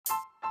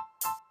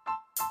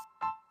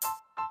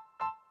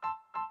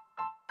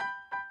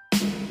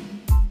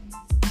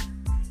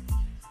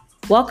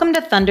Welcome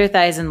to Thunder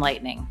Thighs and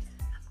Lightning,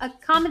 a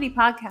comedy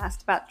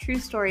podcast about true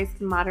stories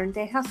in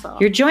modern-day hustle.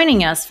 You're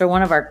joining us for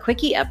one of our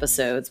Quickie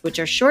episodes, which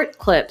are short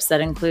clips that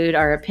include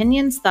our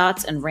opinions,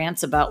 thoughts, and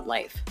rants about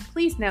life.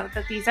 Please note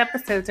that these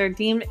episodes are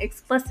deemed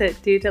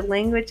explicit due to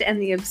language and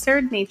the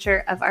absurd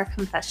nature of our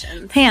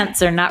confessions.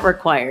 Pants are not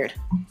required.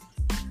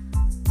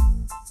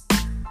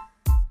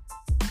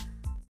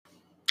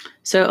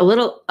 So a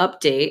little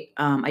update.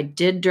 I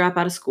did drop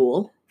out of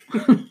school.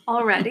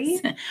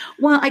 Already?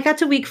 Well, I got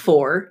to week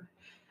 4.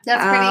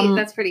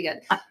 That's pretty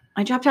good.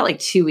 I dropped out like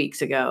 2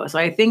 weeks ago, so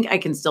I think I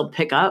can still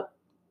pick up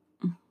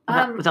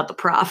without the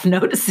prof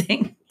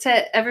noticing.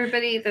 To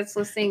everybody that's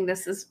listening,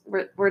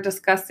 we're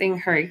discussing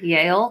her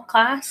Yale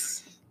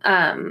class,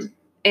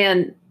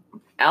 and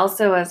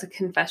also as a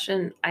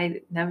confession,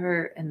 I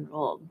never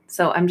enrolled,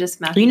 so I'm just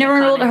You never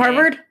enrolled at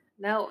Harvard?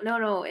 No,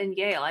 in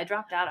Yale. I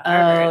dropped out of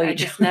Harvard. I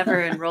just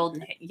never enrolled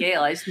in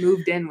Yale. I just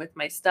moved in with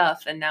my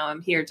stuff, and now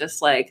I'm here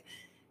just like,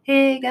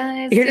 hey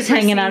guys. You're just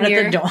hanging out at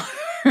the dorm.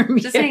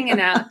 Just hanging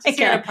out. Just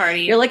here at a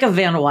party. You're like a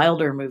Van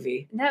Wilder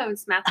movie. No,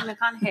 it's Matthew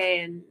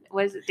McConaughey and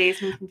was it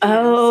Dazed and Confused?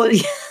 Oh,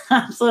 yeah,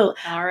 absolutely.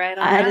 All right.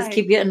 I just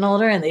keep getting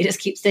older and they just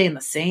keep staying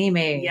the same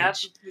age. Yep.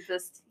 We're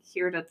just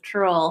here to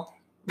troll.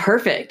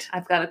 Perfect.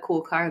 I've got a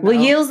cool car, though.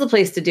 Well, Yale's the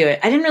place to do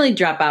it. I didn't really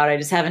drop out. I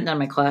just haven't done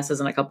my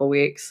classes in a couple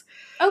weeks.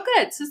 Oh,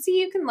 good. So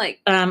see, you can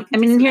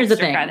here's the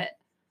thing. Credit.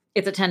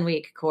 It's a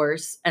 10-week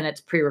course and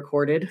it's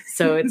pre-recorded.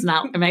 So it's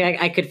not,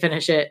 I could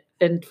finish it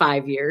in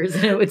 5 years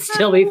and it would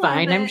still be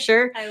fine, I'm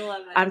sure. I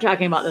love it. I'm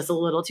talking about this a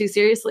little too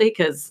seriously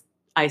because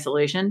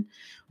isolation.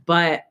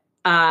 But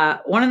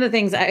one of the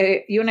things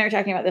you and I were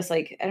talking about this,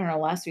 like, I don't know,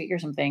 last week or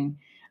something,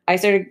 I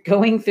started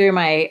going through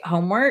my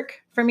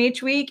homework from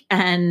each week.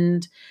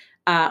 And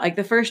like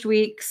the first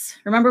weeks,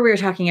 remember we were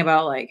talking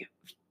about like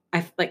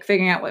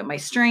figuring out what my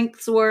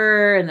strengths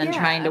were and then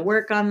trying to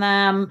work on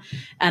them.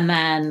 And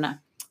then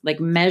like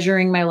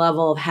measuring my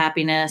level of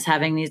happiness,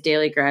 having these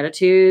daily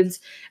gratitudes.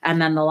 And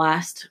then the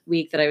last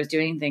week that I was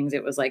doing things,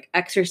 it was like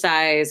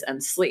exercise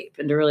and sleep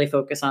and to really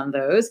focus on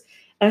those.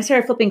 And I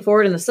started flipping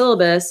forward in the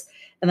syllabus.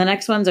 And the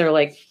next ones are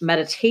like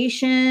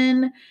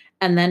meditation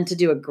and then to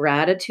do a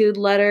gratitude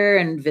letter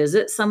and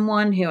visit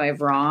someone who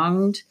I've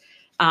wronged.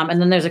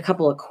 And then there's a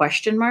couple of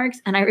question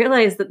marks. And I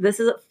realized that this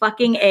is a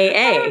fucking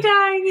AA. I'm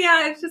dying.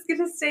 Yeah, I was just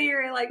going to say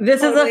you're like, this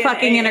totally is a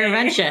fucking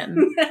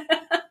intervention.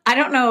 I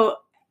don't know.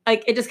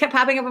 Like, it just kept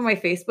popping up on my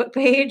Facebook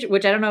page,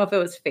 which I don't know if it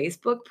was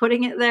Facebook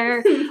putting it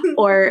there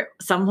or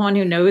someone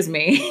who knows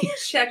me.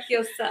 Check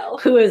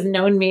yourself. Who has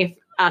known me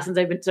since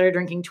I've started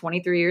drinking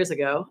 23 years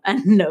ago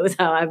and knows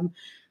how I'm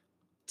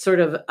sort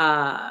of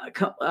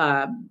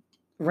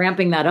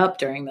ramping that up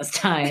during this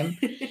time.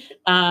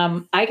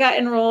 I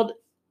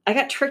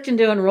got tricked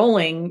into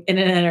enrolling in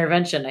an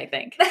intervention, I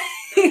think.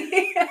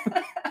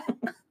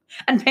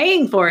 And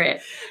paying for it.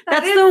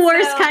 That's the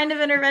worst kind of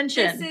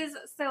intervention.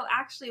 So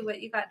actually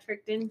what you got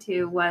tricked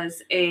into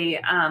was a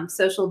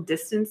social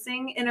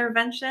distancing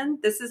intervention.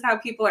 This is how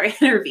people are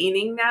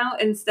intervening now.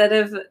 Instead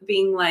of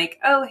being like,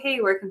 oh, hey,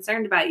 we're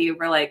concerned about you.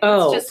 We're like,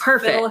 let's just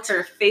fill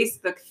her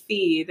Facebook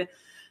feed.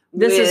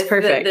 This is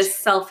perfect. This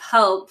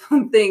self-help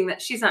thing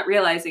that she's not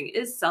realizing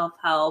is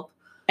self-help.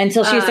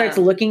 Until she starts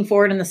looking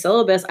for it in the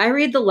syllabus. I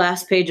read the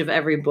last page of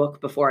every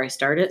book before I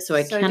start it. So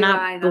I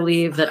cannot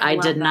believe that I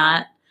did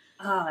not.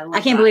 Oh, I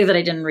can't believe that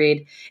I didn't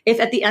read. If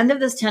at the end of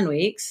this 10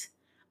 weeks,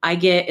 I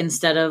get,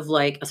 instead of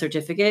like a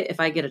certificate, if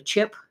I get a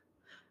chip,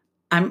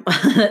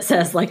 that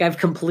says like I've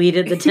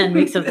completed the 10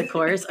 weeks of the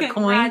course, a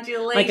coin,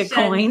 like a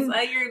coin.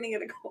 You're going to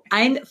get a coin.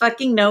 I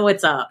fucking know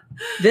what's up.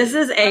 This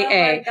is AA.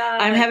 Oh my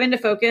God. I'm having to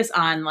focus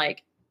on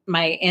like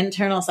my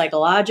internal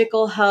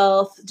psychological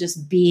health,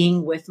 just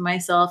being with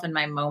myself in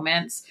my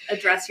moments.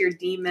 Address your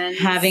demons.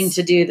 Having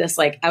to do this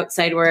like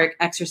outside work,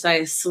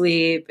 exercise,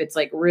 sleep. It's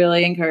like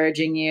really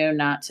encouraging you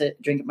not to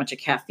drink a bunch of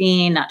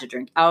caffeine, not to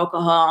drink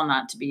alcohol,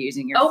 not to be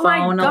using your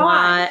phone a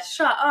lot.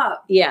 Shut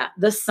up. Yeah.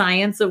 The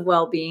science of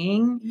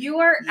well-being. You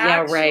are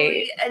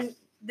right. And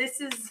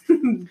this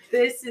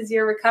is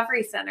your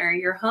recovery center,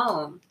 your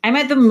home. I'm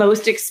at the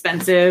most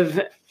expensive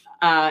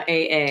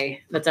AA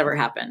that's ever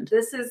happened.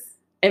 This is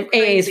AA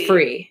is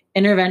free.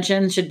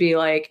 Intervention should be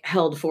like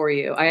held for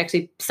you. I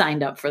actually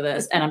signed up for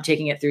this and I'm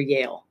taking it through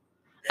Yale.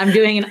 I'm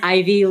doing an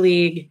Ivy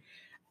League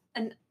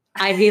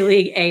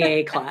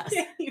AA class.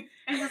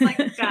 I'm just like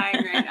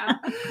dying right now.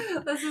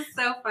 This is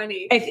so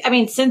funny. I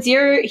mean, since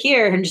you're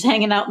here and just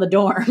hanging out in the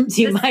dorms,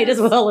 you might as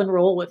well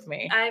enroll with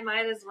me. I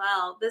might as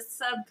well. This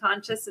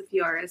subconscious of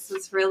yours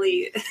is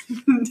really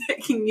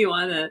taking you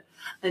on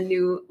a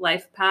new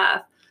life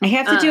path. I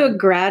have to do a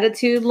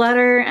gratitude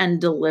letter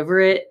and deliver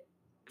it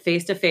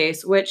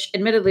face-to-face, which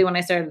admittedly when I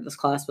started this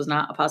class was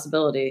not a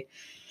possibility,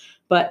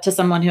 but to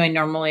someone who I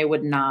normally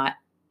would not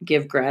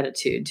give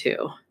gratitude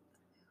to.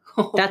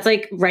 That's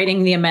like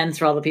writing the amends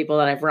for all the people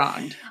that I've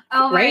wronged.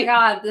 Oh my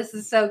God, this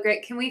is so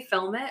great. Can we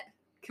film it?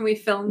 Can we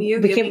film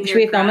you? Should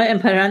we film it and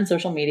put it on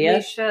social media?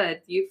 We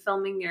should. You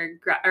filming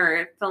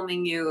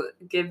you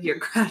give your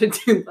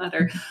gratitude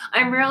letter.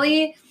 I'm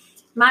really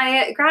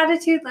My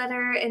gratitude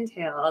letter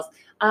entails,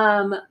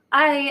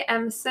 I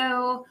am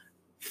so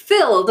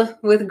filled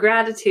with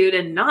gratitude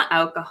and not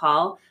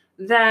alcohol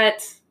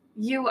that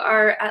you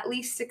are at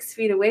least 6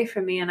 feet away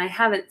from me and I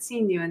haven't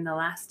seen you in the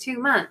last 2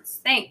 months.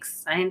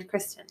 Thanks. Signed,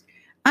 Kristen.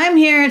 I'm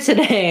here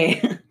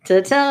today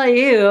to tell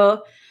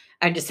you,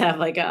 I just have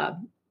like a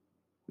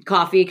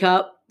coffee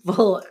cup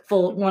full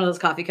one of those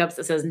coffee cups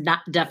that says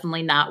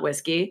definitely not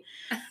whiskey.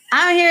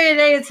 I'm here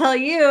today to tell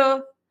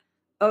you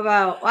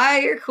about why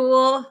you're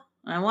cool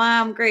and why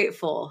I'm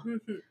grateful.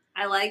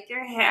 I like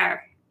your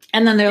hair.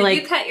 And then they're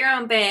you cut your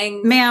own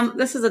bangs? Ma'am,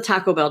 this is a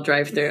Taco Bell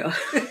drive-thru.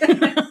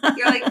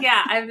 You're like,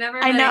 yeah, I've never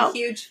been a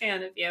huge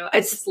fan of you.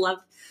 I just love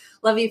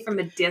you from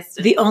a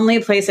distance. The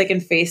only place I can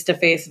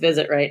face-to-face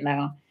visit right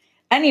now.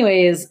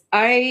 Anyways,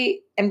 I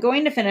am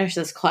going to finish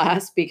this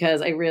class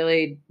because I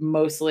really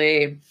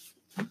mostly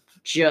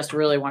just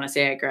really want to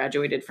say I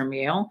graduated from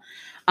Yale.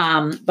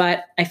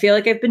 But I feel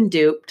like I've been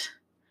duped.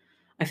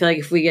 I feel like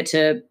if we get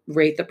to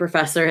rate the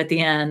professor at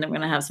the end, I'm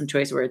going to have some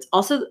choice words.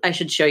 Also, I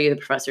should show you the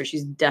professor.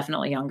 She's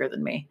definitely younger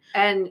than me.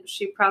 And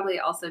she probably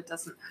also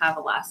doesn't have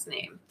a last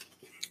name.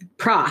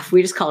 Prof.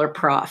 We just call her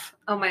Prof.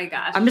 Oh my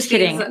gosh. I'm just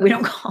kidding. We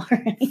don't call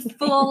her anything.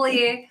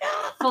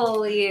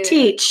 Fully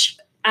teach.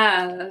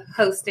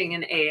 Hosting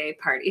an AA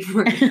party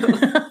for you.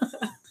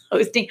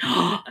 Hosting.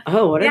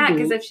 Oh, what yeah,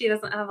 because if she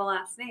doesn't have a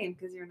last name,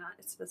 because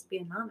it's supposed to be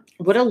anonymous.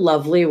 What a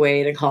lovely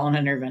way to call an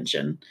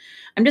intervention.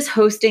 I'm just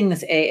hosting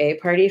this AA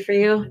party for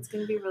you. It's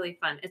going to be really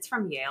fun. It's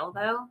from Yale,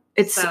 though.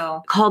 It's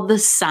called The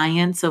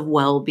Science of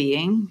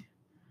Well-Being.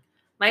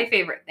 My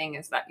favorite thing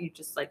is that you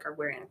just like are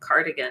wearing a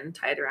cardigan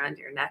tied around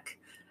your neck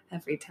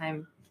every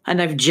time. And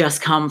I've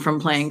just come from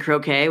playing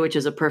croquet, which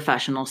is a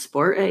professional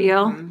sport at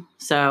Yale. Mm-hmm.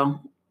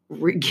 So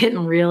we're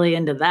getting really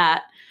into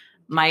that.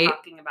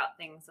 Talking about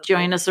things.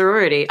 Join a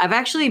sorority. I've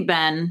actually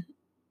been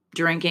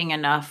drinking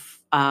enough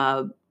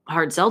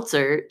hard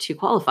seltzer to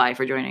qualify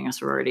for joining a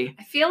sorority.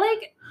 I feel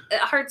like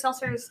hard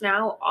seltzers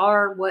now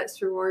are what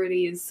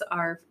sororities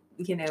are,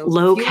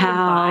 low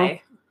cal.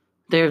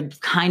 They're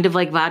kind of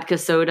like vodka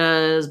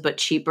sodas, but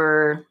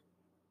cheaper.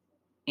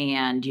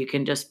 And you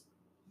can just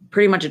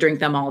pretty much drink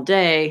them all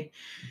day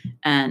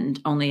and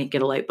only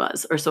get a light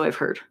buzz, or so I've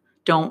heard.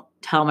 Don't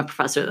tell my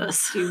professor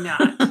this. Do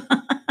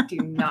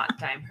not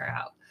time her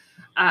out.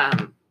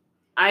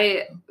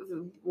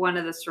 One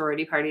of the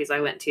sorority parties I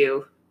went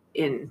to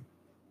in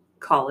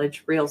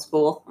college, real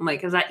school, I'm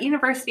like, is at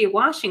University of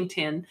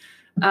Washington.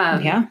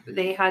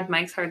 They had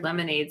Mike's Hard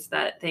Lemonades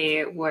that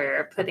they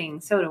were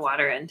putting soda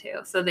water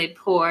into. So they'd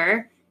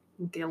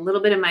get a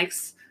little bit of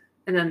Mike's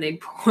and then they'd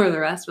pour the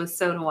rest with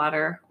soda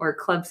water or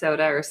club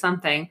soda or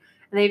something.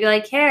 And they'd be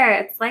like, here,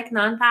 it's like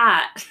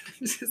non-fat.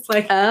 It's just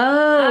like,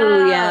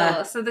 oh,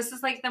 yeah. So this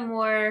is like the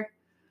more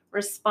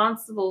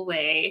responsible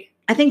way.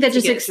 I think that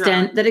just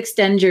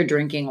extends your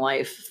drinking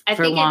life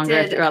for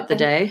longer throughout the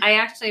day. I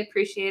actually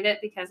appreciate it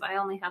because I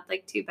only had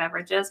like 2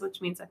 beverages, which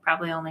means I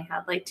probably only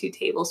had like 2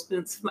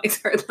 tablespoons of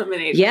Mike's Hard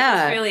Lemonade.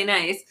 Yeah, which is really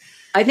nice.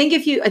 I think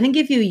if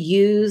you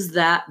use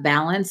that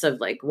balance of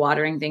like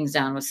watering things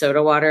down with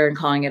soda water and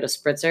calling it a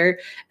spritzer,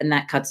 and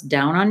that cuts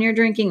down on your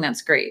drinking,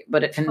 that's great.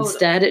 But if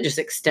instead it just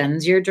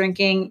extends your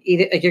drinking,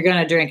 either like you're going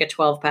to drink a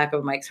 12-pack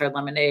of Mike's Hard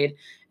Lemonade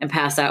and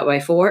pass out by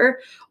 4,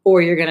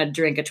 or you're going to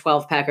drink a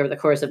 12-pack over the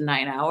course of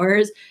 9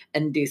 hours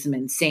and do some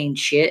insane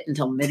shit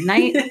until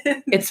midnight.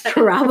 It's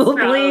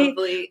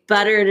probably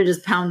better to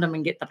just pound them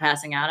and get the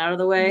passing out of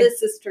the way.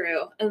 This is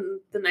true. And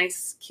the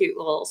nice, cute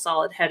little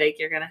solid headache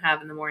you're going to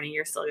have in the morning,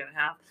 you're still going to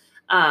have.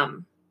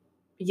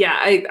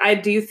 I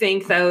do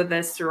think, though,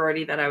 the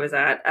sorority that I was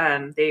at,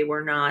 they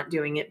were not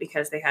doing it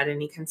because they had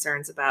any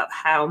concerns about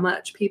how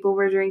much people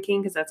were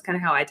drinking, because that's kind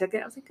of how I took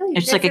it. I was like, oh,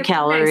 it's like a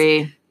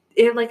calorie.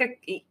 Nice.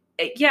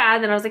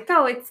 And then I was like,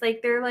 oh, it's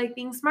like they're like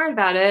being smart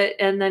about it.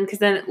 And then, because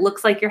then it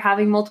looks like you're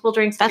having multiple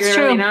drinks. But that's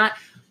you're really true. not.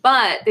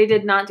 But they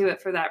did not do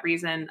it for that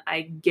reason.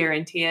 I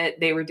guarantee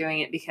it. They were doing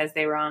it because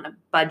they were on a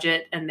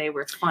budget and they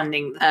were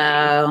funding the thing.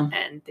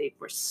 And they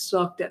were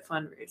sucked at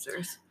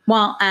fundraisers.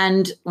 Well,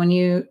 and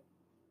we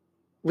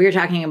were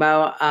talking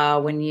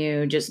about when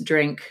you just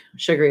drink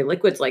sugary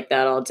liquids like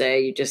that all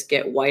day, you just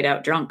get white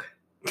out drunk.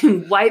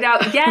 White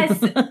out, yes.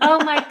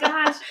 Oh my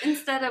gosh.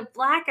 Instead of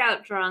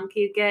blackout drunk,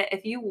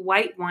 if you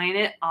white wine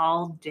it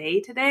all day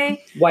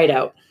today, white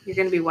out. You're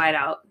going to be white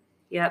out.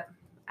 Yep.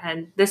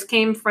 And this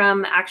came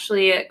from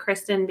actually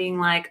Kristen being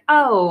like,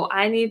 oh,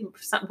 I need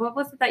some, what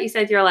was it that you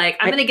said? You're like,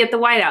 I'm going to get the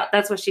white out.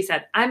 That's what she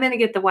said. I'm going to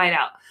get the white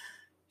out.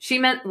 She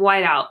meant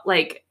white out.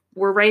 Like,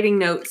 we're writing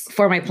notes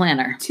for my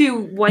planner to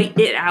white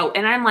it out.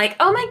 And I'm like,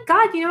 oh my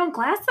God, a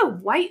glass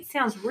of white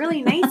sounds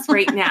really nice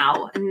right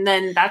now. And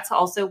then that's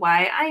also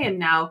why I am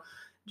now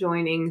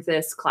joining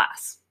this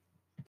class.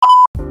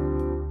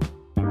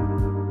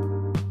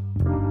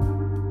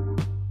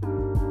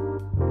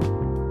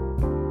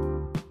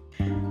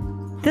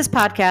 This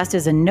podcast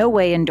is in no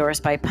way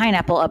endorsed by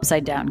Pineapple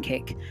Upside Down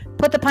Cake.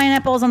 Put the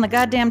pineapples on the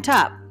goddamn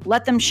top.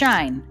 Let them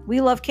shine. We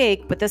love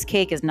cake, but this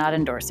cake is not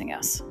endorsing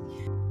us.